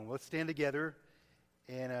Let's stand together,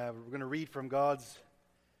 and we're going to read from God's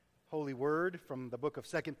holy word from the book of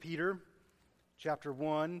 2 Peter, chapter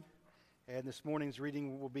 1, and this morning's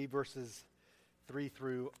reading will be verses 3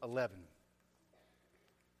 through 11.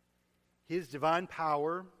 His divine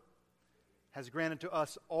power has granted to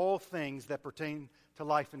us all things that pertain to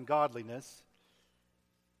life and godliness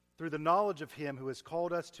through the knowledge of Him who has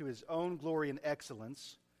called us to His own glory and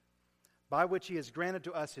excellence, by which He has granted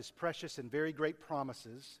to us His precious and very great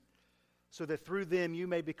promises, so that through them you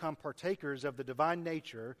may become partakers of the divine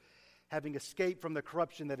nature, having escaped from the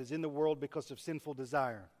corruption that is in the world because of sinful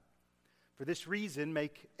desire. For this reason,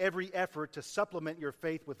 make every effort to supplement your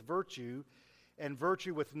faith with virtue, and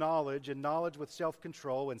virtue with knowledge, and knowledge with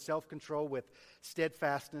self-control, and self-control with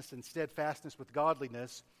steadfastness, and steadfastness with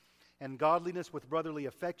godliness, and godliness with brotherly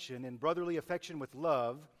affection, and brotherly affection with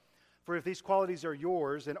love. For if these qualities are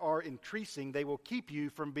yours and are increasing, they will keep you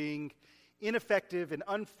from being ineffective and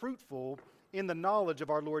unfruitful in the knowledge of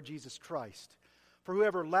our Lord Jesus Christ. For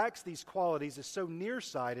whoever lacks these qualities is so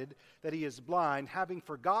nearsighted that he is blind, having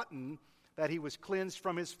forgotten that he was cleansed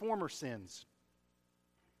from his former sins.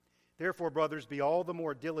 Therefore, brothers, be all the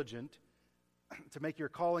more diligent to make your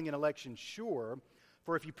calling and election sure,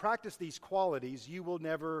 for if you practice these qualities, you will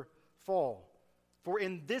never fall. For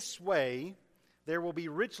in this way there will be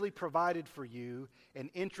richly provided for you an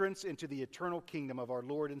entrance into the eternal kingdom of our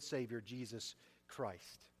Lord and Savior, Jesus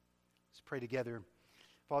Christ. Let's pray together.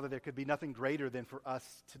 Father, there could be nothing greater than for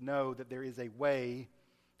us to know that there is a way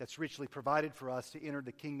that's richly provided for us to enter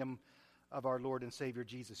the kingdom of our Lord and Savior,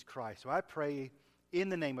 Jesus Christ. So I pray in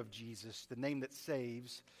the name of Jesus, the name that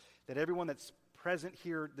saves, that everyone that's present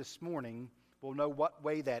here this morning will know what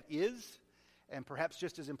way that is, and perhaps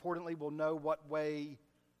just as importantly, will know what way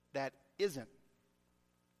that isn't.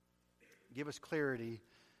 Give us clarity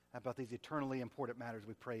about these eternally important matters,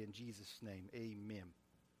 we pray in Jesus' name. Amen.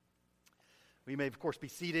 We may, of course, be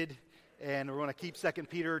seated, and we're going to keep 2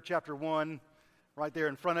 Peter chapter 1 right there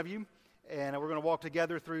in front of you, and we're going to walk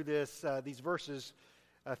together through these verses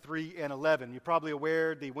 3 and 11. You're probably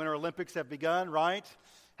aware the Winter Olympics have begun, right?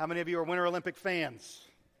 How many of you are Winter Olympic fans?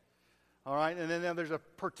 All right, and then there's a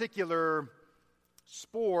particular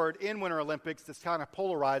sport in Winter Olympics that's kind of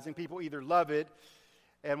polarizing. People either love it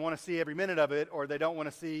and want to see every minute of it, or they don't want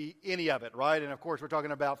to see any of it, right? And of course, we're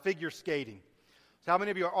talking about figure skating. So how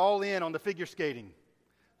many of you are all in on the figure skating?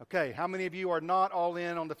 Okay, how many of you are not all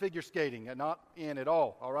in on the figure skating and not in at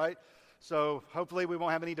all right? So hopefully we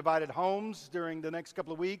won't have any divided homes during the next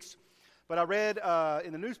couple of weeks. But I read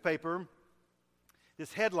in the newspaper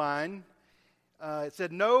this headline. It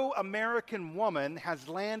said, "No American woman has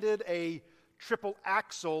landed a triple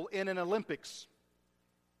axel in an Olympics."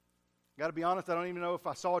 Got to be honest, I don't even know if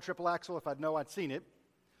I saw a triple axel, if I'd know I'd seen it.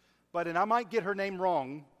 And I might get her name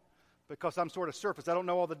wrong because I'm sort of surface. I don't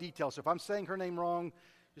know all the details. So if I'm saying her name wrong,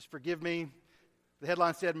 just forgive me. The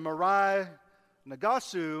headline said, Mirai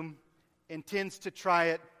Nagasu intends to try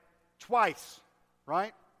it twice,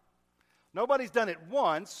 right? Nobody's done it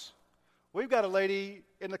once. We've got a lady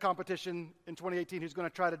in the competition in 2018 who's going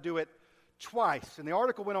to try to do it twice. And the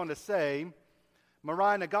article went on to say,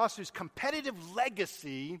 Mirai Nagasu's competitive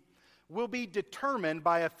legacy will be determined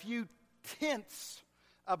by a few tenths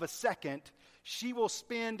of a second. She will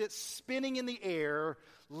spend it spinning in the air,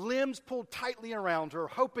 limbs pulled tightly around her,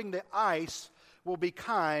 hoping the ice will be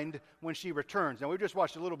kind when she returns. Now, we've just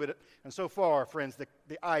watched a little bit, and so far, friends,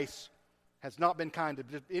 the ice has not been kind to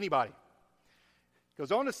just anybody. It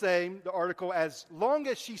goes on to say, the article, as long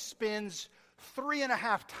as she spins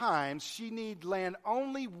 3.5 times, she need land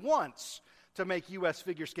only once to make U.S.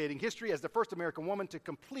 figure skating history as the first American woman to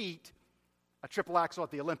complete a triple axel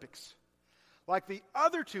at the Olympics. Like the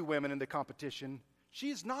other two women in the competition,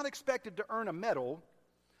 she is not expected to earn a medal.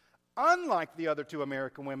 Unlike the other two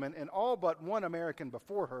American women and all but one American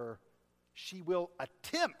before her, she will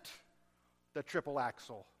attempt the triple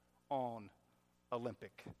axel on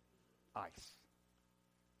Olympic ice.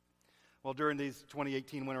 Well, during these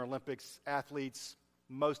 2018 Winter Olympics, athletes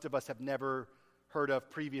most of us have never heard of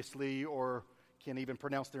previously or can't even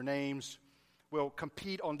pronounce their names will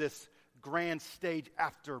compete on this grand stage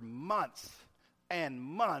after months and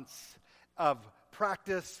months of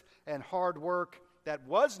practice and hard work that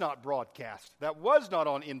was not broadcast, that was not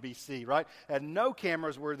on NBC, right? And no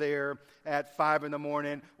cameras were there at 5 in the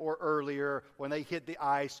morning or earlier when they hit the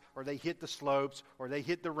ice or they hit the slopes or they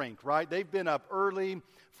hit the rink, right? They've been up early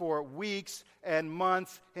for weeks and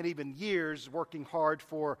months and even years working hard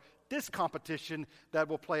for this competition that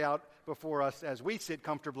will play out before us as we sit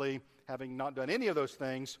comfortably, having not done any of those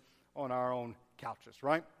things, on our own couches,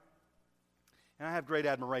 right? And I have great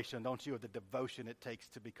admiration, don't you, of the devotion it takes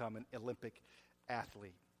to become an Olympic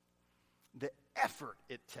athlete. the effort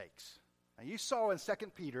it takes. Now you saw in 2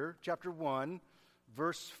 Peter chapter 1,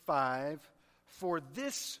 verse 5, for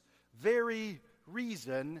this very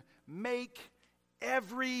reason, make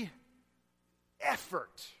every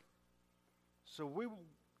effort. So we've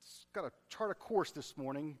got to chart a course this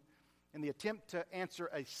morning in the attempt to answer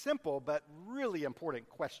a simple but really important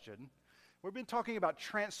question. We've been talking about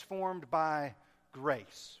transformed by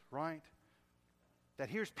grace, right? That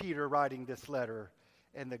here's Peter writing this letter,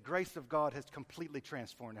 and the grace of God has completely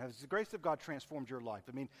transformed. Has the grace of God transformed your life?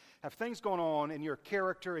 I mean, have things gone on in your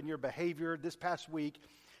character and your behavior this past week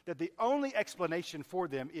that the only explanation for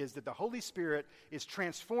them is that the Holy Spirit is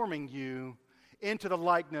transforming you into the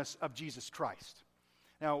likeness of Jesus Christ?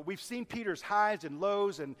 Now, we've seen Peter's highs and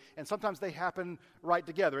lows, and sometimes they happen right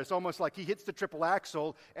together. It's almost like he hits the triple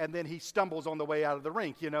axel, and then he stumbles on the way out of the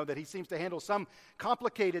rink, that he seems to handle some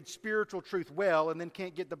complicated spiritual truth well, and then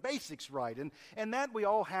can't get the basics right. And that we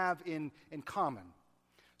all have in common.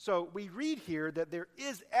 So we read here that there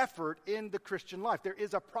is effort in the Christian life. There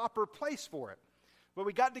is a proper place for it. But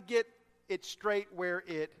we got to get it straight where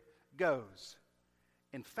it goes.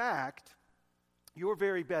 In fact, your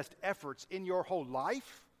very best efforts in your whole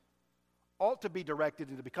life ought to be directed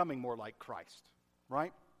into becoming more like Christ,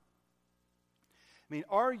 right? I mean,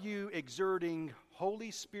 are you exerting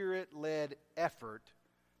Holy Spirit-led effort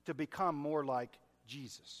to become more like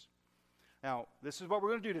Jesus? Now, this is what we're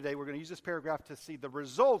going to do today. We're going to use this paragraph to see the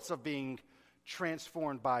results of being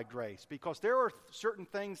transformed by grace, because there are certain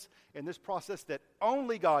things in this process that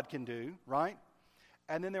only God can do, right?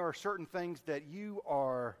 And then there are certain things that you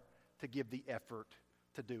are to give the effort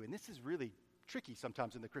to do. And this is really tricky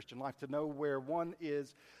sometimes in the Christian life, to know where one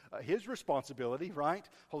is his responsibility, right?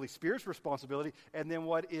 Holy Spirit's responsibility, and then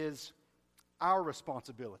what is our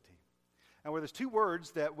responsibility. And where there's two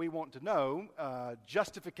words that we want to know,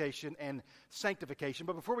 justification and sanctification.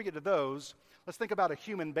 But before we get to those, let's think about a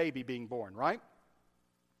human baby being born, right?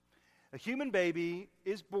 A human baby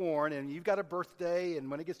is born, and you've got a birthday, and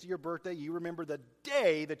when it gets to your birthday, you remember the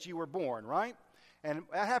day that you were born, right? And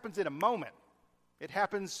that happens in a moment. It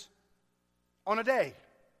happens on a day.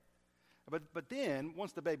 But then,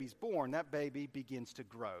 once the baby's born, that baby begins to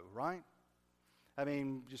grow, right? I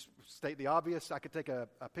mean, just state the obvious. I could take a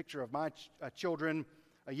picture of my children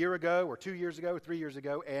a year ago or 2 years ago, 3 years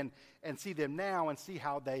ago, and see them now and see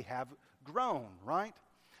how they have grown, right?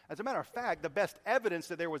 As a matter of fact, the best evidence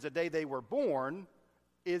that there was a day they were born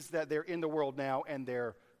is that they're in the world now and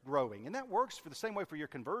they're growing. And that works for the same way for your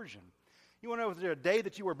conversion. You want to know if there's a day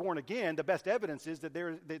that you were born again, the best evidence is that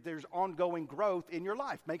there's ongoing growth in your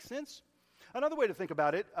life. Make sense? Another way to think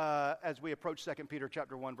about it, as we approach 2 Peter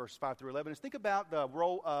chapter 1, verse 5 through 11, is think about the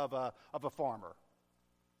role of a farmer.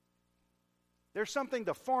 There's something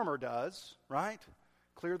the farmer does, right?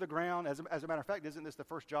 Clear the ground. As a matter of fact, isn't this the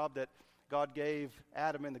first job that God gave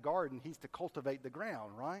Adam in the garden? He's to cultivate the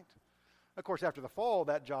ground, right? Of course, after the fall,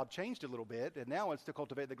 that job changed a little bit, and now it's to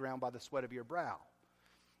cultivate the ground by the sweat of your brow.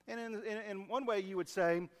 And in one way, you would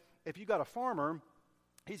say, if you got a farmer,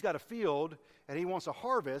 he's got a field, and he wants a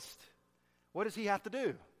harvest, what does he have to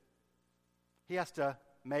do? He has to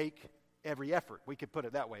make every effort. We could put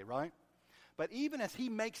it that way, right? But even as he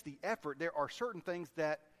makes the effort, there are certain things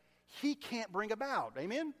that he can't bring about.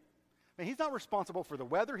 Amen? I mean, he's not responsible for the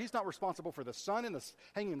weather. He's not responsible for the sun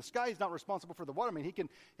hanging in the sky. He's not responsible for the water. I mean,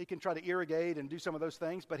 he can try to irrigate and do some of those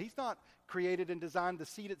things, but he's not created and designed the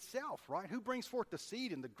seed itself, right? Who brings forth the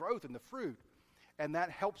seed and the growth and the fruit? And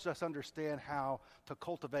that helps us understand how to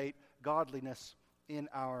cultivate godliness in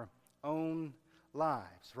our own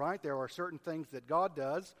lives, right? There are certain things that God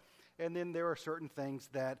does, and then there are certain things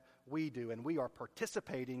that we do, and we are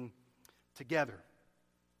participating together.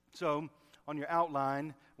 So, on your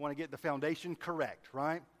outline, I want to get the foundation correct,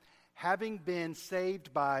 right? Having been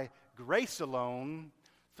saved by grace alone,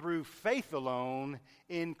 through faith alone,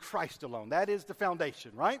 in Christ alone. That is the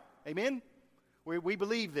foundation, right? Amen? We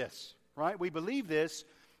believe this, right? We believe this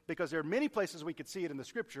because there are many places we could see it in the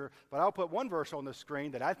Scripture, but I'll put one verse on the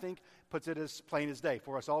screen that I think puts it as plain as day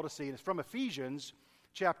for us all to see, and it's from Ephesians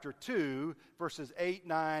chapter 2, verses 8,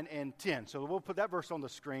 9, and 10. So we'll put that verse on the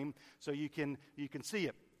screen so you can see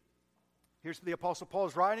it. Here's the Apostle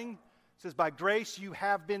Paul's writing. It says, by grace you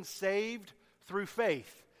have been saved through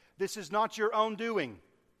faith. This is not your own doing.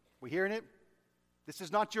 We hearing it? This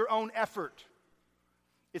is not your own effort.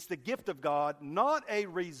 It's the gift of God, not a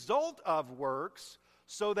result of works,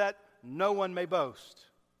 so that no one may boast.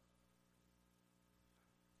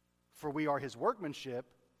 For we are his workmanship,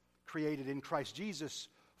 created in Christ Jesus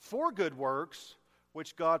for good works,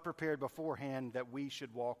 which God prepared beforehand that we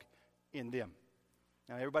should walk in them.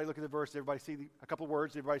 Now, everybody look at the verse. Everybody see a couple of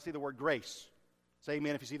words. Everybody see the word grace. Say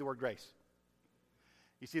amen if you see the word grace.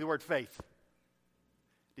 You see the word faith?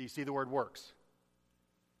 Do you see the word works?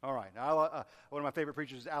 All right. One of my favorite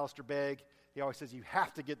preachers is Alistair Begg. He always says you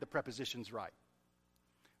have to get the prepositions right.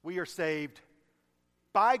 We are saved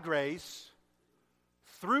by grace,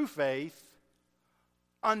 through faith,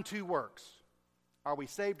 unto works. Are we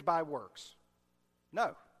saved by works?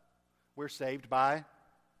 No. We're saved by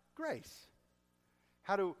grace.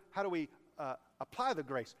 How do we apply the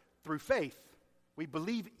grace? Through faith. We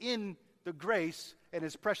believe in the grace and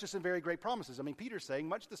His precious and very great promises. I mean, Peter's saying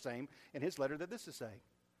much the same in his letter that this is saying.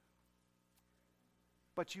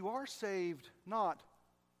 But you are saved not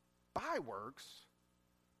by works,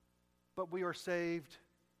 but we are saved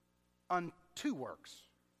unto works.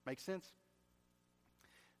 Make sense?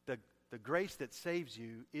 The grace that saves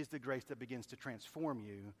you is the grace that begins to transform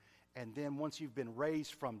you. And then once you've been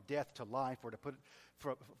raised from death to life, or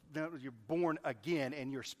you're born again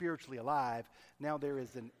and you're spiritually alive, now there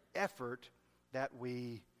is an effort that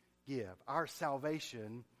we give. Our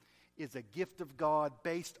salvation is a gift of God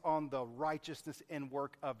based on the righteousness and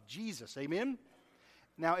work of Jesus. Amen?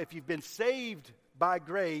 Now, if you've been saved by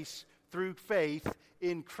grace through faith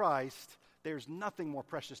in Christ, there's nothing more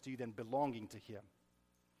precious to you than belonging to Him.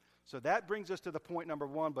 So that brings us to the point number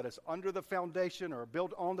one, but it's under the foundation or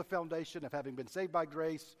built on the foundation of having been saved by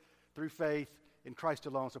grace through faith in Christ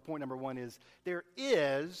alone. So point number one is there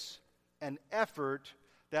is an effort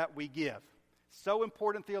that we give. So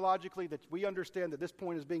important theologically that we understand that this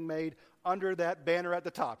point is being made under that banner at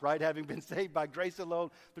the top, right? Having been saved by grace alone,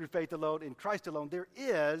 through faith alone, in Christ alone. There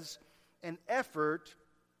is an effort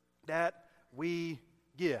that we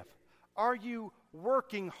give. Are you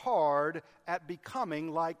working hard at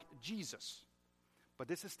becoming like Jesus? But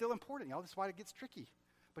this is still important, y'all. This is why it gets tricky.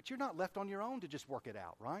 But you're not left on your own to just work it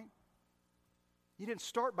out, right? You didn't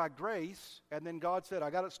start by grace, and then God said, I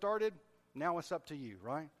got it started, now it's up to you,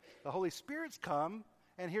 right? The Holy Spirit's come,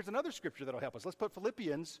 and here's another scripture that'll help us. Let's put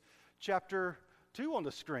Philippians chapter 2 on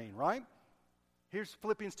the screen, right? Here's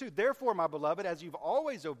Philippians 2. Therefore, my beloved, as you've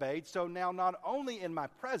always obeyed, so now not only in my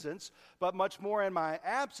presence, but much more in my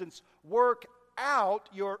absence, work out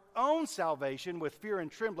your own salvation with fear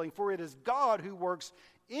and trembling, for it is God who works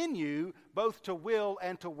in you both to will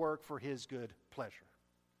and to work for His good pleasure.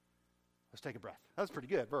 Let's take a breath. That's a pretty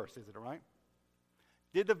good verse, isn't it, right?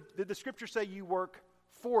 Did the scripture say you work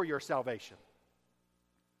for your salvation?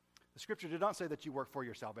 The scripture did not say that you work for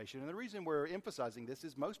your salvation. And the reason we're emphasizing this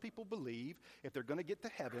is most people believe if they're going to get to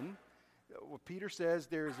heaven, what Peter says,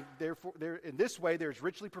 in this way there's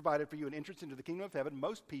richly provided for you an entrance into the kingdom of heaven.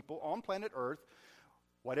 Most people on planet Earth,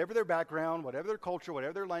 whatever their background, whatever their culture,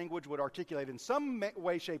 whatever their language, would articulate in some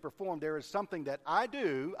way, shape, or form, there is something that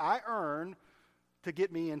I earn to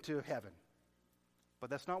get me into heaven. But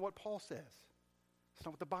that's not what Paul says. It's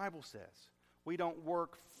not what the Bible says. We don't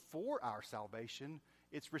work for our salvation.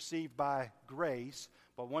 It's received by grace.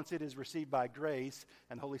 But once it is received by grace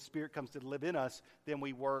and the Holy Spirit comes to live in us, then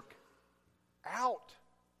we work out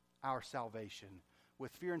our salvation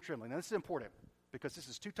with fear and trembling. Now, this is important because this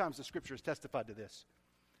is 2 times the Scripture has testified to this.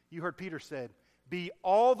 You heard Peter said, be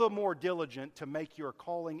all the more diligent to make your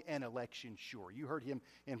calling and election sure. You heard him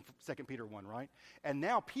in 2 Peter 1, right? And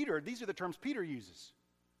now Peter, these are the terms Peter uses.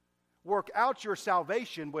 Work out your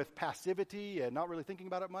salvation with passivity and not really thinking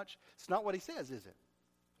about it much. It's not what he says, is it?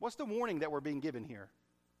 What's the warning that we're being given here?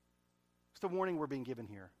 What's the warning we're being given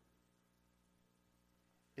here?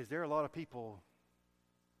 Is there a lot of people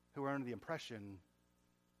who are under the impression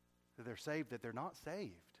that they're saved, that they're not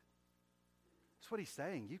saved? That's what he's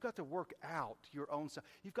saying. You've got to work out your own self.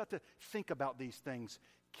 You've got to think about these things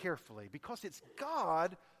carefully because it's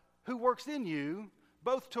God who works in you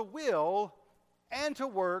both to will and to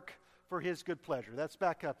work for His good pleasure. That's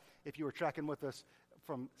back up, if you were tracking with us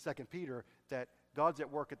from 2 Peter, that God's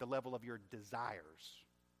at work at the level of your desires.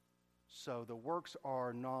 So the works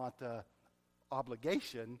are not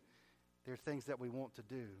obligation. They're things that we want to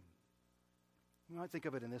do. You might think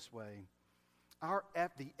of it in this way.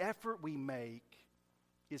 The effort we make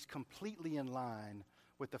is completely in line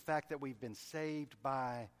with the fact that we've been saved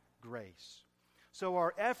by grace. So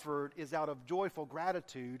our effort is out of joyful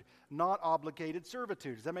gratitude, not obligated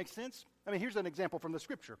servitude. Does that make sense? I mean, here's an example from the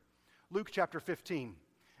Scripture. Luke chapter 15.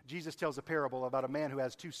 Jesus tells a parable about a man who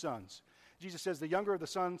has 2 sons. Jesus says the younger of the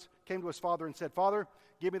sons came to his father and said, Father,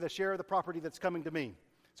 give me the share of the property that's coming to me.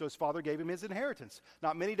 So his father gave him his inheritance.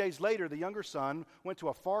 Not many days later, the younger son went to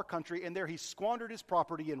a far country, and there he squandered his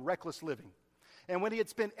property in reckless living. And when he had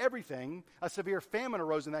spent everything, a severe famine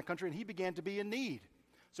arose in that country, and he began to be in need.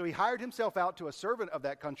 So he hired himself out to a servant of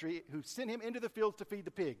that country who sent him into the fields to feed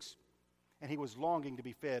the pigs. And he was longing to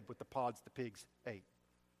be fed with the pods the pigs ate.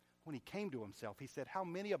 When he came to himself, he said, how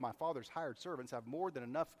many of my father's hired servants have more than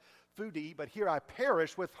enough food to eat, but here I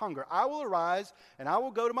perish with hunger. I will arise, and I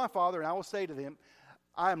will go to my father, and I will say to him,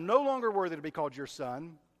 I am no longer worthy to be called your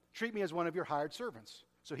son. Treat me as one of your hired servants.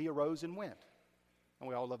 So he arose and went. And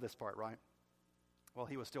we all love this part, right? Well,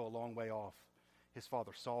 he was still a long way off. His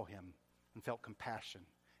father saw him and felt compassion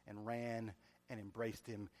and ran and embraced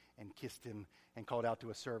him and kissed him and called out to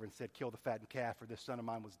a servant and said, kill the fattened calf, for this son of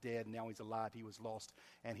mine was dead, and now he's alive. He was lost,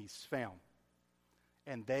 and he's found.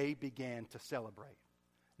 And they began to celebrate.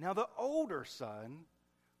 Now the older son,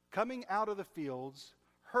 coming out of the fields,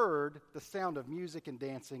 heard the sound of music and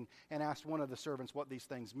dancing and asked one of the servants what these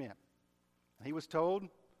things meant. And he was told,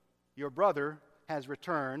 your brother has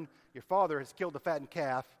returned, your father has killed the fattened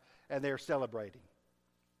calf, and they're celebrating.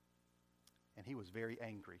 And he was very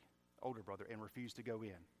angry, older brother, and refused to go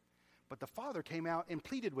in. But the father came out and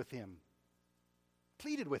pleaded with him.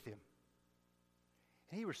 And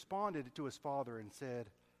he responded to his father and said,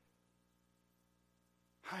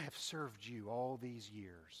 I have served you all these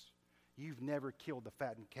years. You've never killed the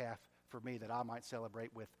fattened calf for me that I might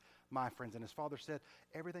celebrate with my friends. And his father said,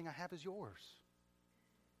 everything I have is yours.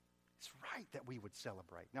 It's right that we would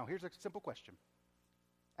celebrate. Now, here's a simple question.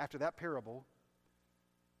 After that parable,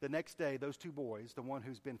 the next day, those two boys, the one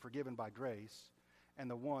who's been forgiven by grace and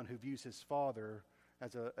the one who views his father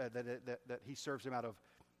as that he serves him out of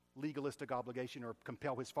legalistic obligation or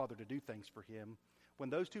compel his father to do things for him, when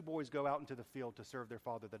those two boys go out into the field to serve their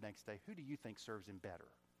father the next day, who do you think serves him better?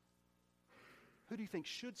 Who do you think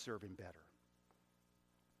should serve him better?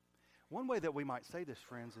 One way that we might say this,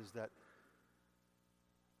 friends, is that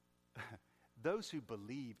those who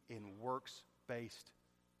believe in works-based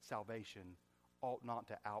salvation ought not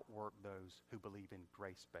to outwork those who believe in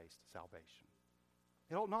grace-based salvation.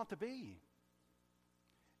 It ought not to be.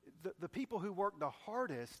 The people who work the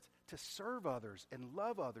hardest to serve others and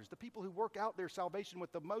love others, the people who work out their salvation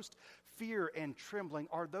with the most fear and trembling,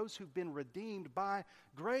 are those who've been redeemed by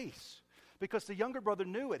grace. Because the younger brother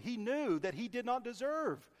knew it. He knew that he did not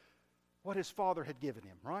deserve what his father had given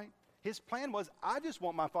him, right? His plan was, I just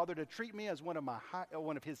want my father to treat me as one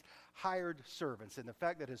of his hired servants. And the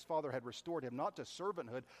fact that his father had restored him not to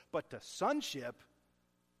servanthood, but to sonship,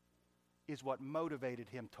 is what motivated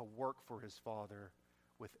him to work for his father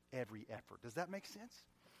with every effort. Does that make sense?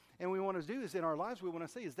 And we want to do this in our lives. We want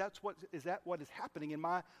to say, is that what is happening in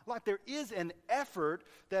my life? There is an effort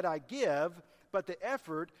that I give, but the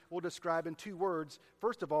effort we'll describe in two words.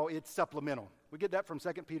 First of all, it's supplemental. We get that from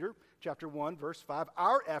 2 Peter chapter 1, verse 5.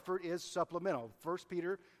 Our effort is supplemental. 2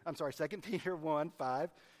 Peter 1, 5.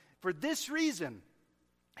 For this reason,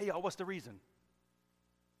 hey y'all, what's the reason?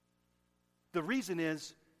 The reason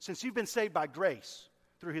is, since you've been saved by grace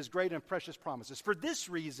through his great and precious promises, for this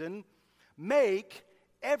reason, make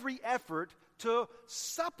every effort to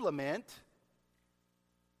supplement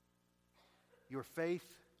your faith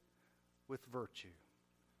with virtue.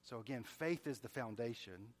 So again, faith is the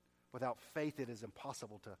foundation. Without faith, it is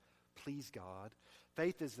impossible to please God.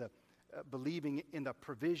 Faith is the believing in the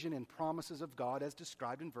provision and promises of God as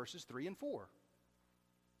described in verses 3 and 4.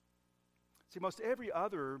 See, most every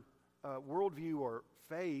other worldview or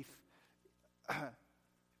faith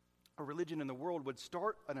or religion in the world would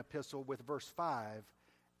start an epistle with verse 5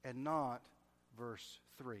 and not verse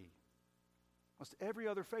 3. Most every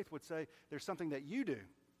other faith would say there's something that you do.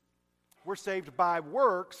 We're saved by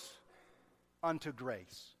works unto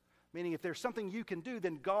grace. Meaning if there's something you can do,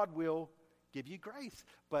 then God will give you grace.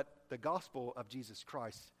 But the gospel of Jesus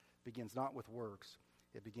Christ begins not with works.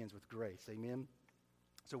 It begins with grace. Amen?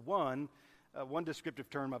 So one descriptive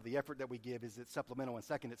term of the effort that we give is it's supplemental, and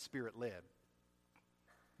second, it's spirit-led.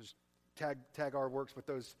 Just tag our works with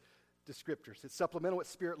those descriptors. It's supplemental, it's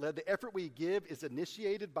spirit-led. The effort we give is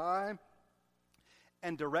initiated by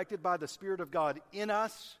and directed by the Spirit of God in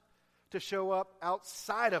us to show up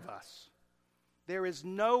outside of us. There is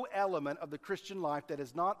no element of the Christian life that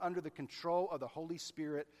is not under the control of the Holy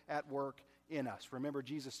Spirit at work in us. Remember,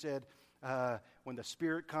 Jesus said, when the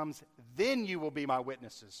Spirit comes, then you will be my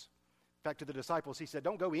witnesses. In fact, to the disciples, he said,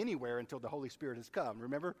 don't go anywhere until the Holy Spirit has come.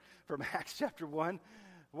 Remember from Acts chapter 1?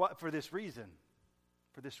 What, for this reason,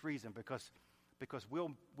 because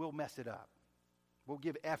we'll mess it up. We'll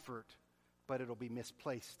give effort, but it'll be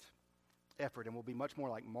misplaced effort, and we'll be much more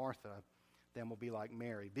like Martha than we'll be like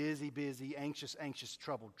Mary. Busy, anxious,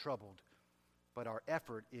 troubled. But our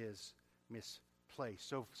effort is misplaced.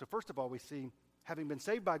 So first of all, we see, having been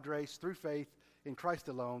saved by grace through faith in Christ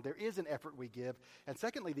alone, there is an effort we give. And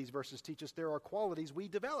secondly, these verses teach us there are qualities we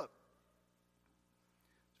develop.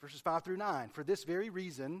 Verses 5 through 9. For this very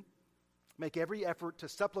reason, Make every effort to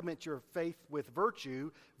supplement your faith with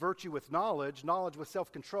virtue, virtue with knowledge, knowledge with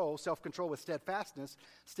self-control, self-control with steadfastness,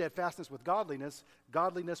 steadfastness with godliness,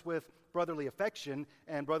 godliness with brotherly affection,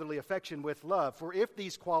 and brotherly affection with love. For if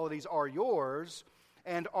these qualities are yours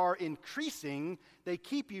and are increasing, they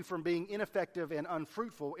keep you from being ineffective and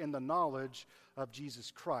unfruitful in the knowledge of Jesus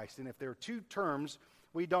Christ. And if there are two terms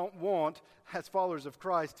we don't want as followers of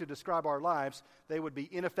Christ to describe our lives, they would be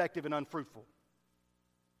ineffective and unfruitful.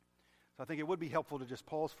 So I think it would be helpful to just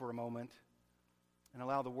pause for a moment and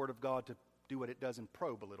allow the Word of God to do what it does and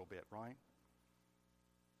probe a little bit, right?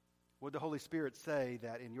 Would the Holy Spirit say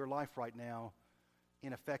that in your life right now,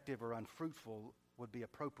 ineffective or unfruitful would be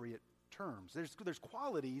appropriate terms? There's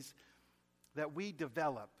qualities that we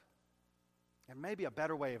develop, and maybe a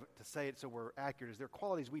better way to say it so we're accurate is there are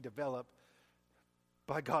qualities we develop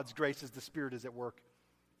by God's grace as the Spirit is at work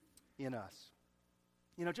in us.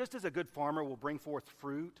 You know, just as a good farmer will bring forth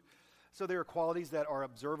fruit, so there are qualities that are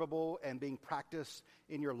observable and being practiced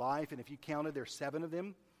in your life, and if you counted, there's 7 of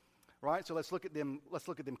them, right? So let's look at them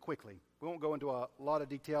quickly. We won't go into a lot of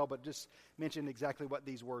detail, but just mention exactly what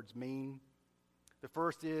these words mean. The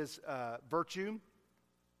first is virtue.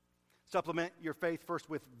 Supplement your faith first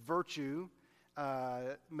with virtue.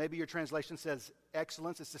 Maybe your translation says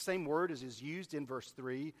excellence. It's the same word as is used in verse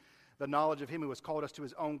 3. The knowledge of him who has called us to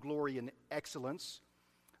his own glory and excellence.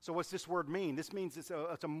 So what's this word mean? This means it's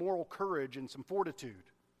a moral courage and some fortitude.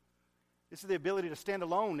 This is the ability to stand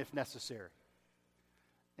alone if necessary.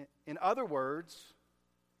 In other words,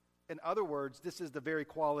 this is the very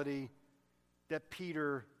quality that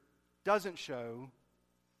Peter doesn't show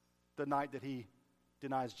the night that he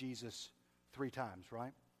denies Jesus 3 times,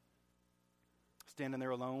 right? Standing there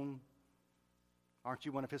alone. Aren't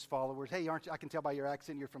you one of his followers? Hey, I can tell by your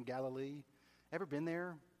accent you're from Galilee. Ever been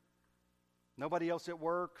there? Nobody else at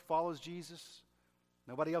work follows Jesus.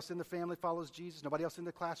 Nobody else in the family follows Jesus. Nobody else in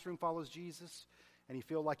the classroom follows Jesus. And you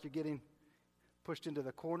feel like you're getting pushed into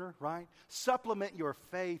the corner, right? Supplement your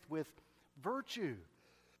faith with virtue.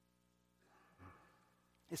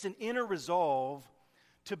 It's an inner resolve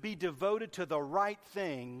to be devoted to the right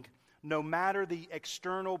thing, no matter the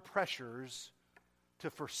external pressures, to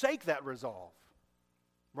forsake that resolve,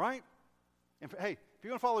 right? And hey, if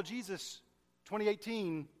you're going to follow Jesus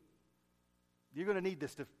 2018, you're going to need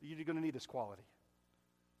this. You're going to need this quality.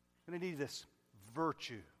 You're going to need this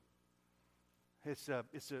virtue. It's a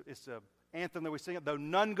anthem that we sing. Though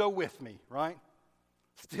none go with me, right?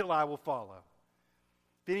 Still I will follow.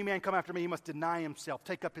 If any man come after me, he must deny himself,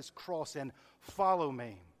 take up his cross, and follow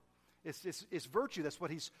me. It's virtue. That's what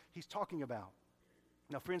he's talking about.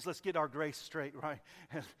 Now, friends, let's get our grace straight, right?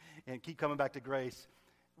 And keep coming back to grace.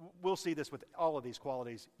 We'll see this with all of these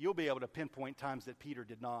qualities. You'll be able to pinpoint times that Peter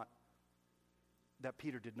did not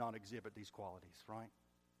exhibit these qualities, right?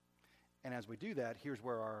 And as we do that, here's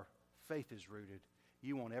where our faith is rooted.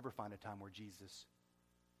 You won't ever find a time where Jesus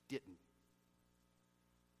didn't.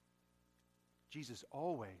 Jesus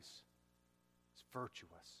always is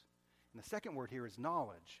virtuous. And the second word here is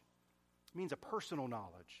knowledge. It means a personal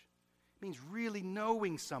knowledge. It means really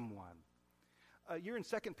knowing someone. You're in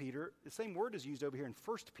 2 Peter. The same word is used over here in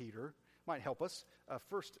 1 Peter. Might help us.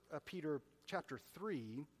 1 Peter chapter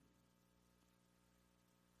 3,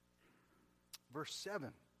 verse 7.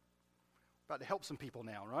 About to help some people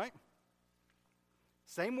now, right?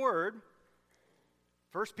 Same word.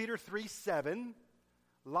 1 Peter 3:7.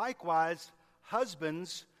 Likewise,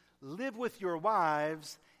 husbands, live with your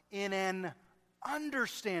wives in an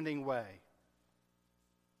understanding way.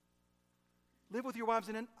 Live with your wives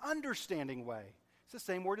in an understanding way. It's the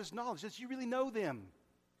same word as knowledge. It's you really know them.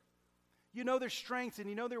 You know their strengths and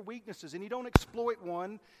you know their weaknesses, and you don't exploit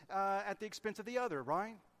one at the expense of the other,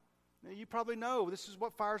 right? You probably know this is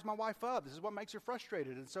what fires my wife up. This is what makes her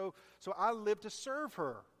frustrated. And so I live to serve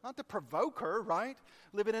her, not to provoke her, right?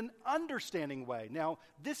 Live in an understanding way. Now,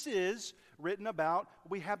 this is written about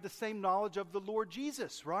we have the same knowledge of the Lord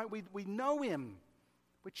Jesus, right? We know him.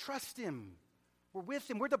 We trust him. We're with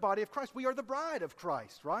him. We're the body of Christ. We are the bride of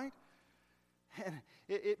Christ, right? And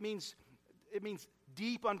it means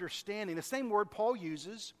deep understanding. The same word Paul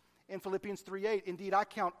uses in Philippians 3:8. Indeed, I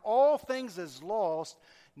count all things as lost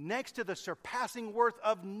next to the surpassing worth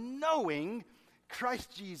of knowing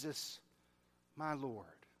Christ Jesus, my Lord.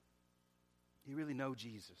 You really know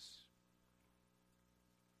Jesus.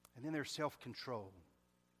 And then there's self-control.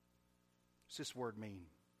 What's this word mean?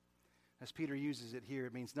 As Peter uses it here,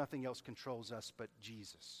 it means nothing else controls us but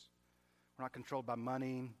Jesus. We're not controlled by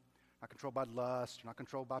money, not controlled by lust, not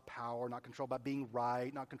controlled by power, not controlled by being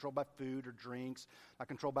right, not controlled by food or drinks, not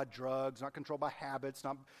controlled by drugs, not controlled by habits,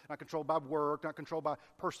 not controlled by work, not controlled by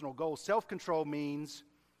personal goals. Self-control means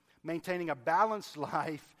Maintaining a balanced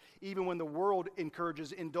life even when the world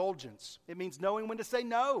encourages indulgence. It means knowing when to say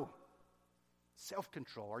no.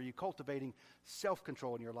 Self-control. Are you cultivating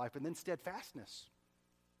self-control in your life? And then steadfastness.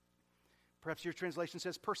 Perhaps your translation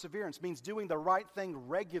says perseverance, means doing the right thing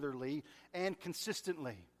regularly and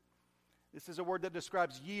consistently. This is a word that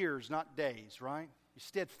describes years, not days, right? You're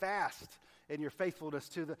steadfast in your faithfulness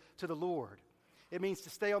to the Lord. It means to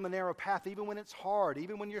stay on the narrow path even when it's hard,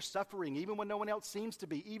 even when you're suffering, even when no one else seems to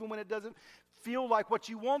be, even when it doesn't feel like what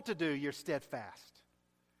you want to do, you're steadfast.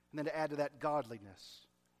 And then to add to that, godliness.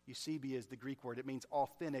 Eusebia is the Greek word. It means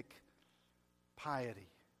authentic piety.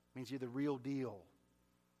 It means you're the real deal.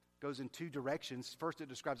 It goes in two directions. First, it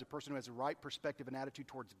describes a person who has a right perspective and attitude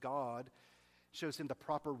towards God, shows him the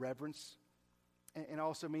proper reverence, and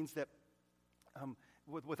also means that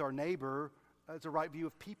with our neighbor, it's a right view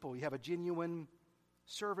of people. You have a genuine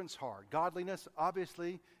servant's heart. Godliness,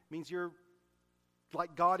 obviously, means you're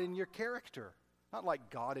like God in your character. Not like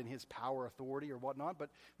God in his power, authority, or whatnot, but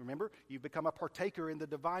remember, you've become a partaker in the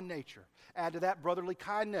divine nature. Add to that brotherly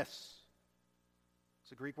kindness.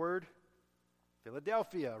 It's a Greek word,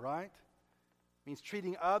 Philadelphia, right? It means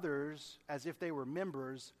treating others as if they were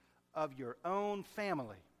members of your own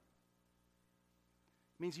family.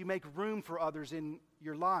 It means you make room for others in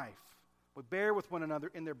your life. We bear with one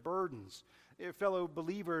another in their burdens. Your fellow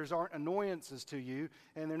believers aren't annoyances to you,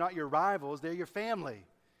 and they're not your rivals, they're your family.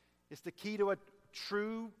 It's the key to a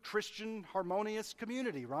true Christian harmonious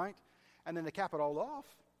community, right? And then to cap it all off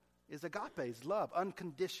is agape's love,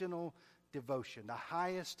 unconditional devotion, the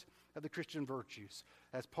highest of the Christian virtues.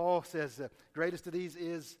 As Paul says, the greatest of these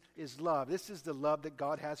is love. This is the love that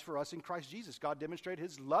God has for us in Christ Jesus. God demonstrated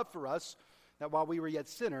his love for us, that while we were yet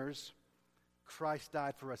sinners, Christ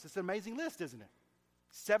died for us. It's an amazing list, isn't it?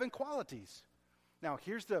 7 qualities. Now,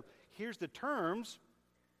 here's the terms.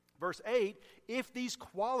 Verse 8, if these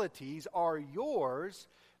qualities are yours,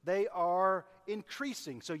 they are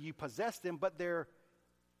increasing. So you possess them, but they're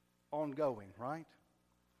ongoing, right?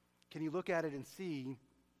 Can you look at it and see,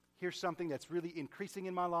 here's something that's really increasing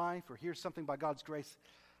in my life, or here's something by God's grace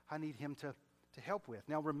I need him to help with.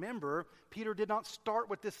 Now remember, Peter did not start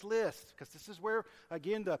with this list, because this is where,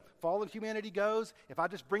 again, the fallen humanity goes. If I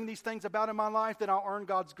just bring these things about in my life, then I'll earn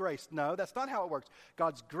God's grace. No, that's not how it works.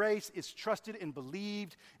 God's grace is trusted and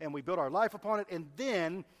believed, and we build our life upon it, and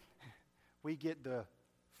then we get the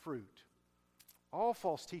fruit. All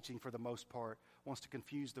false teaching, for the most part, wants to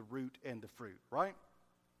confuse the root and the fruit, right?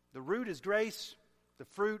 The root is grace. The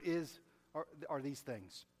fruit are these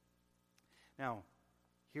things. Now,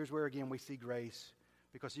 here's where, again, we see grace,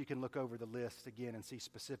 because you can look over the list again and see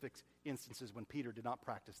specific instances when Peter did not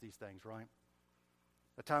practice these things, right?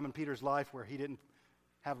 A time in Peter's life where he didn't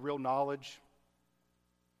have real knowledge.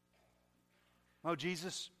 Oh,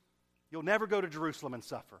 Jesus, you'll never go to Jerusalem and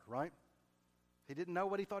suffer, right? He didn't know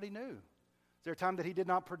what he thought he knew. Is there a time that he did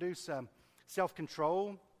not produce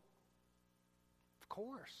self-control? Of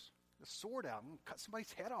course. The sword out and cut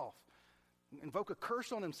somebody's head off. Invoke a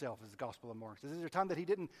curse on himself, as the Gospel of Mark says. Is there a time that he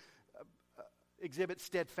didn't exhibit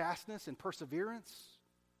steadfastness and perseverance?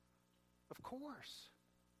 Of course.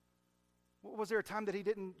 Was there a time that he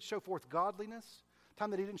didn't show forth godliness? A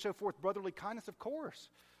time that he didn't show forth brotherly kindness? Of course.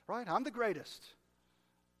 Right? I'm the greatest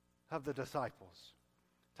of the disciples.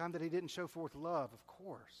 A time that he didn't show forth love? Of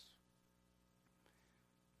course.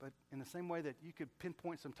 But in the same way that you could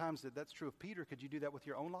pinpoint sometimes that that's true of Peter, could you do that with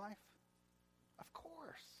your own life? Of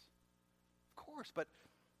course. But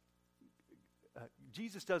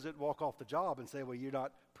Jesus doesn't walk off the job and say, well, you're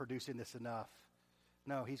not producing this enough.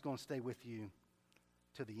 No, he's going to stay with you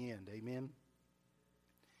to the end. Amen?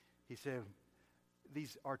 He said,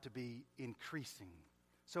 these are to be increasing.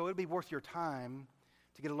 So it'll be worth your time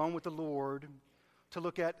to get along with the Lord, to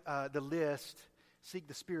look at the list, seek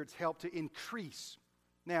the Spirit's help to increase.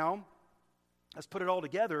 Now, let's put it all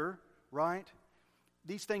together, right?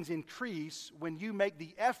 These things increase when you make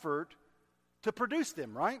the effort to produce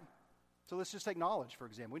them, right? So let's just take knowledge, for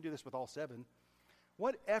example. We do this with all 7.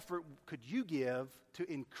 What effort could you give to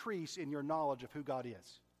increase in your knowledge of who God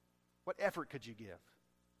is? What effort could you give?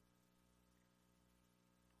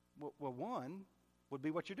 Well, one would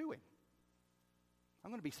be what you're doing.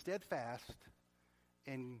 I'm going to be steadfast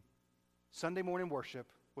in Sunday morning worship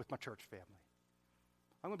with my church family.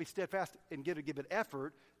 I'm going to be steadfast and give it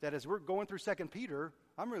effort that as we're going through 2 Peter,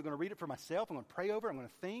 I'm really going to read it for myself. I'm going to pray over it. I'm going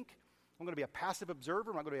to think. I'm going to be a passive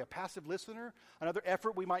observer. I'm not going to be a passive listener. Another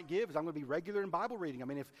effort we might give is I'm going to be regular in Bible reading. I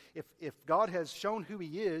mean, if God has shown who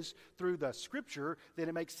he is through the Scripture, then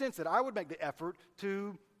it makes sense that I would make the effort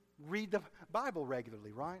to read the Bible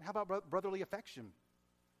regularly, right? How about brotherly affection?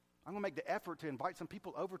 I'm going to make the effort to invite some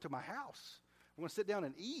people over to my house. We're going to sit down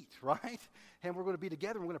and eat, right? And we're going to be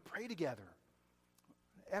together. We're going to pray together.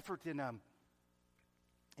 Effort in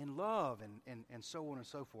love and so on and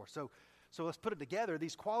so forth. So let's put it together.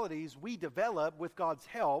 These qualities we develop with God's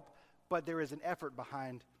help, but there is an effort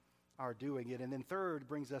behind our doing it. And then third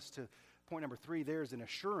brings us to point number 3. There's an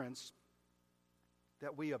assurance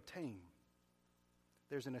that we obtain.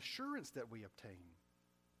 There's an assurance that we obtain.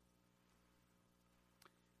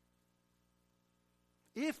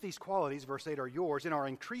 If these qualities, verse 8, are yours and are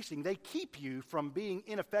increasing, they keep you from being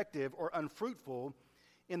ineffective or unfruitful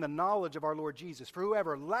in the knowledge of our Lord Jesus. For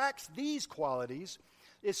whoever lacks these qualities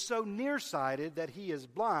is so nearsighted that he is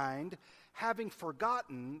blind, having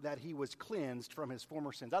forgotten that he was cleansed from his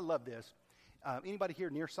former sins. I love this. Anybody here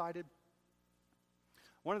nearsighted?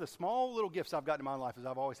 One of the small little gifts I've gotten in my life is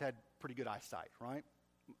I've always had pretty good eyesight, right?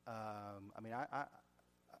 I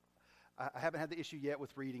haven't had the issue yet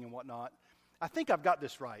with reading and whatnot. I think I've got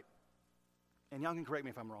this right, and y'all can correct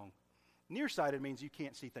me if I'm wrong. Nearsighted means you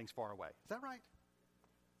can't see things far away. Is that right?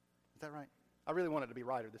 Is that right? I really want it to be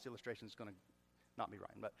right, or this illustration is going to not be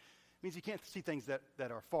right. But it means you can't see things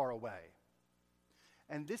that are far away.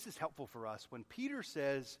 And this is helpful for us. When Peter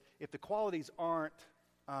says, if the qualities aren't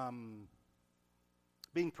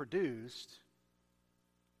being produced,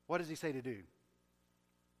 what does he say to do?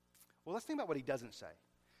 Well, let's think about what he doesn't say.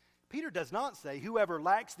 Peter does not say, whoever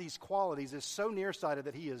lacks these qualities is so nearsighted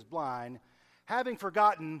that he is blind, having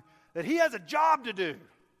forgotten that he has a job to do.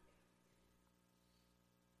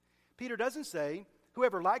 Peter doesn't say,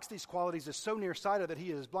 whoever lacks these qualities is so nearsighted that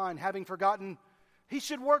he is blind, having forgotten he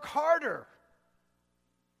should work harder.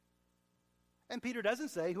 And Peter doesn't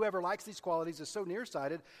say, whoever lacks these qualities is so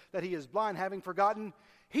nearsighted that he is blind, having forgotten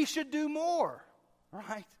he should do more.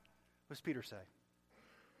 Right? What does Peter say?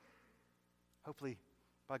 Hopefully,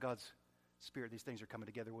 by God's Spirit, these things are coming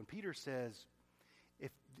together. When Peter says,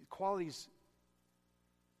 if the qualities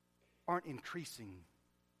aren't increasing,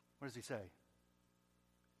 what does he say?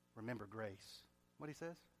 Remember grace. What he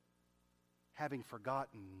says? Having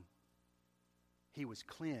forgotten he was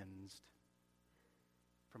cleansed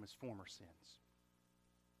from his former sins.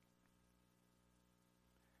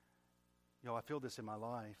 I feel this in my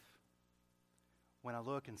life. When I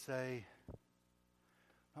look and say, I'm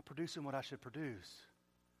not producing what I should produce.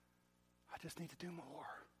 I just need to do more.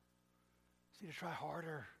 I just need to try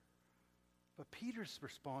harder. But Peter's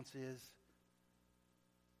response is,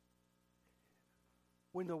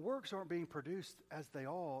 when the works aren't being produced as they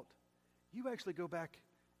ought, you actually go back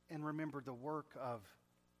and remember the work of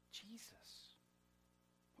Jesus.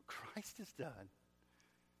 What Christ has done.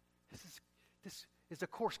 This is a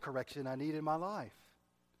course correction I need in my life.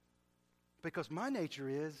 Because my nature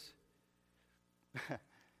is,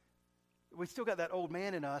 we still got that old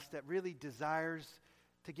man in us that really desires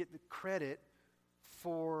to get the credit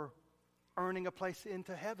for earning a place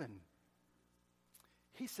into heaven.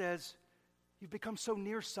 He says, you've become so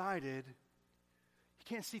nearsighted, you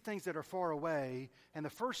can't see things that are far away, and the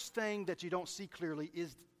first thing that you don't see clearly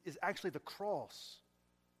is actually the cross.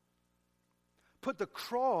 Put the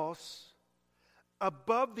cross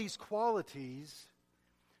above these qualities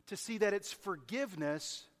to see that it's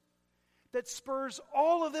forgiveness that spurs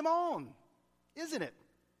all of them on, isn't it?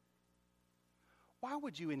 Why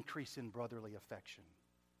would you increase in brotherly affection?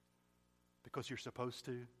 Because you're supposed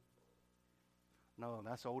to? No,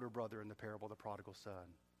 that's the older brother in the parable of the prodigal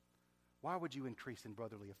son. Why would you increase in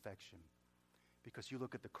brotherly affection? Because you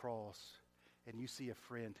look at the cross and you see a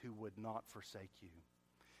friend who would not forsake you.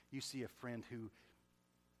 You see a friend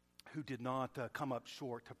who did not come up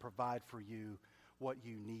short to provide for you what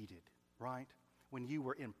you needed, right? When you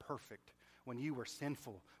were imperfect, when you were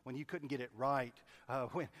sinful, when you couldn't get it right,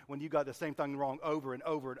 when you got the same thing wrong over and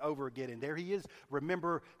over and over again. And there he is.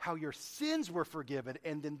 Remember how your sins were forgiven,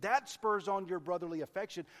 and then that spurs on your brotherly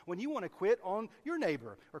affection when you want to quit on your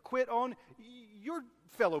neighbor or quit on your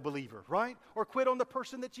fellow believer, right? Or quit on the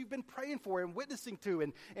person that you've been praying for and witnessing to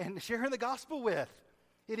and sharing the gospel with.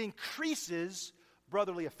 It increases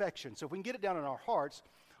brotherly affection. So if we can get it down in our hearts,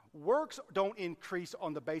 works don't increase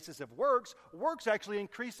on the basis of works. Works actually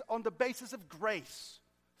increase on the basis of grace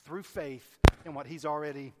through faith in what he's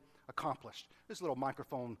already accomplished. This little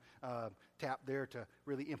microphone tap there to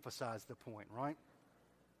really emphasize the point, right?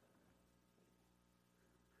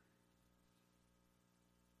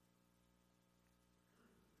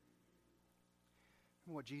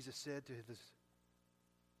 Remember what Jesus said to his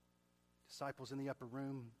disciples in the upper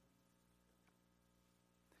room?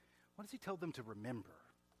 What does he tell them to remember?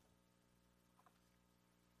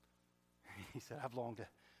 He said, I've longed to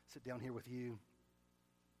sit down here with you.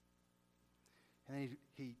 And then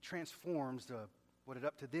he transforms what had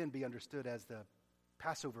up to then be understood as the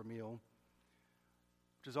Passover meal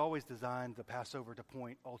which is always designed, the Passover, to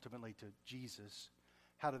point ultimately to Jesus.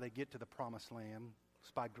 How do they get to the promised land?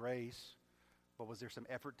 It's by grace. But was there some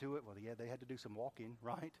effort to it? Well, yeah, they had to do some walking,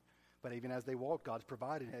 right? But even as they walked, God's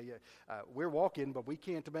provided. Hey, we're walking, but we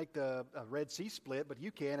can't make the Red Sea split, but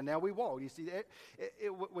you can, and now we walk. You see,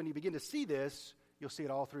 when you begin to see this, you'll see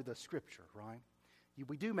it all through the Scripture, right?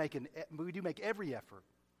 We do make every effort,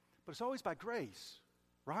 but it's always by grace,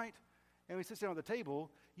 right? And we sit down at the table.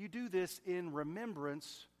 You do this in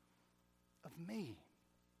remembrance of me.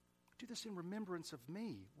 Do this in remembrance of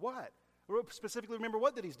me. What? Or specifically, remember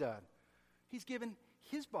what that he's done. He's given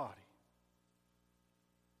his body.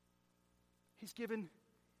 He's given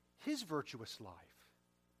his virtuous life.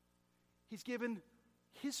 He's given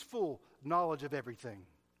his full knowledge of everything.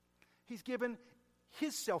 He's given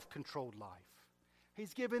his self-controlled life.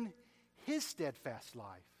 He's given his steadfast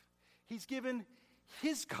life. He's given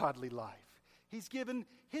his godly life. He's given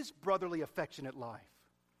his brotherly affectionate life.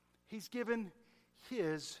 He's given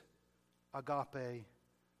his agape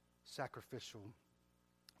sacrificial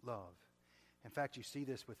love. In fact, you see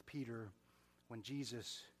this with Peter when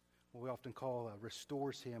Jesus, what we often call,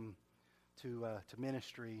 restores him to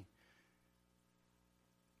ministry.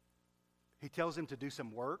 He tells him to do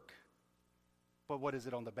some work, but what is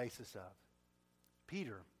it on the basis of?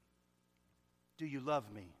 Peter, do you love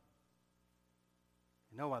me?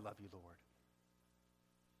 You know I love you, Lord.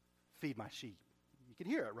 Feed my sheep. You can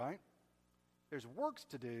hear it, right? There's works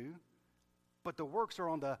to do, but the works are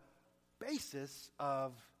on the basis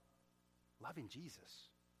of loving Jesus.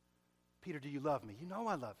 Peter, do you love me? You know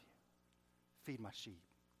I love you. Feed my sheep.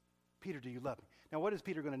 Peter, do you love me? Now, what is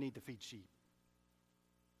Peter going to need to feed sheep?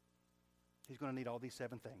 He's going to need all these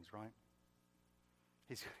 7 things, right?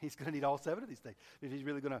 He's going to need all 7 of these things. If he's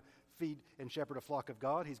really going to feed and shepherd a flock of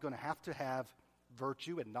God, he's going to have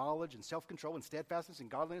virtue and knowledge and self-control and steadfastness and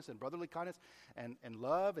godliness and brotherly kindness and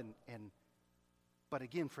love. But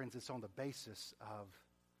again, friends, it's on the basis of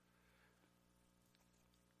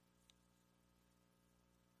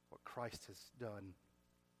what Christ has done.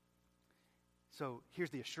 So here's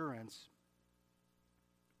the assurance.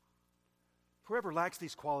 Whoever lacks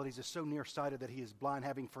these qualities is so nearsighted that he is blind,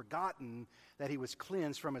 having forgotten that he was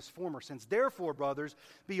cleansed from his former sins. Therefore, brothers,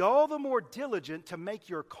 be all the more diligent to make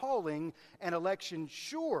your calling and election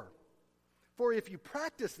sure. For if you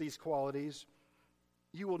practice these qualities,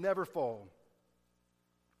 you will never fall.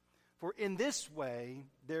 For in this way,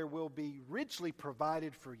 there will be richly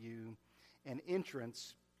provided for you an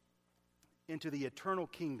entrance into the eternal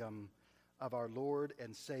kingdom of our Lord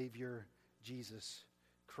and Savior, Jesus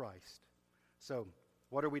Christ. So,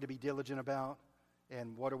 what are we to be diligent about?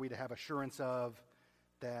 And what are we to have assurance of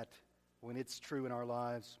that when it's true in our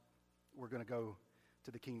lives, we're going to go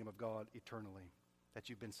to the kingdom of God eternally? That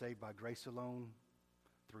you've been saved by grace alone,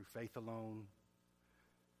 through faith alone,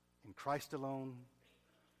 in Christ alone,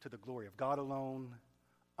 to the glory of God alone,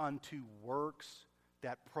 unto works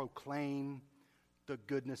that proclaim the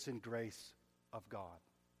goodness and grace of God.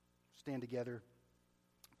 Stand together,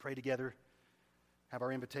 pray together, have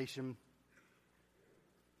our invitation.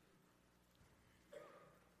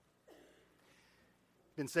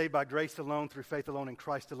 Been saved by grace alone, through faith alone, in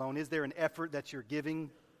Christ alone. Is there an effort that you're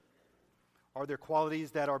giving? Are there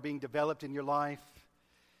qualities that are being developed in your life?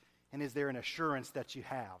 And is there an assurance that you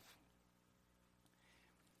have?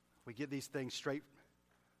 We get these things straight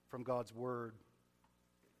from God's Word.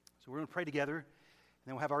 So we're going to pray together, and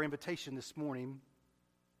then we'll have our invitation this morning.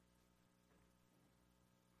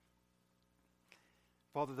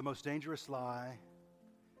 Father, the most dangerous lie,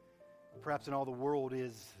 perhaps in all the world,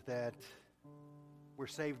 is that we're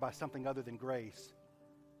saved by something other than grace.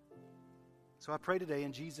 So I pray today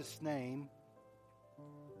in Jesus' name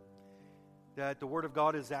that the Word of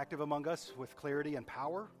God is active among us with clarity and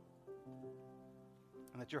power,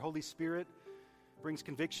 and that your Holy Spirit brings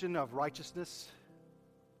conviction of righteousness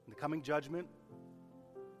and the coming judgment.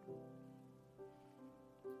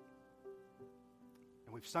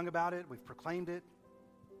 And we've sung about it, we've proclaimed it.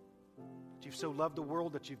 That you've so loved the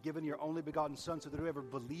world that you've given your only begotten Son, so that whoever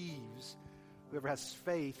believes, whoever has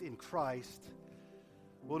faith in Christ,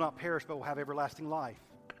 will not perish but will have everlasting life.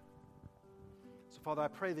 So, Father, I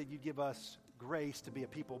pray that you give us grace to be a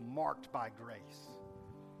people marked by grace.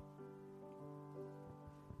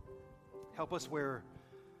 Help us where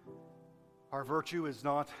our virtue is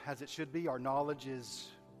not as it should be, our knowledge is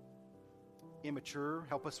immature.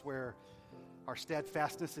 Help us where our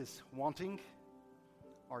steadfastness is wanting,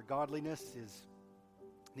 our godliness is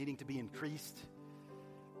needing to be increased.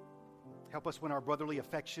 Help us when our brotherly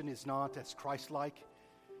affection is not as Christ-like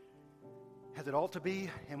as it ought to be,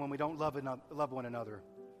 and when we don't love one another,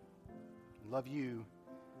 and love you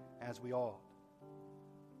as we ought.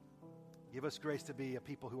 Give us grace to be a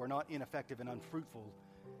people who are not ineffective and unfruitful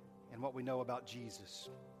in what we know about Jesus.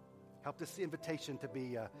 Help this invitation to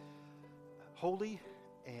be holy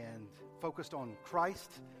and focused on Christ.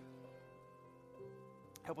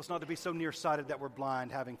 Help us not to be so nearsighted that we're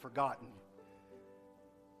blind, having forgotten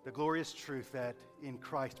the glorious truth that in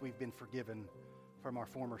Christ we've been forgiven from our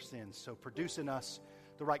former sins. So produce in us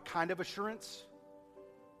the right kind of assurance,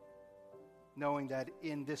 knowing that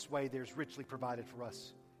in this way there's richly provided for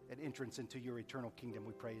us an entrance into your eternal kingdom.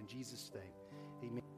 We pray in Jesus' name. Amen.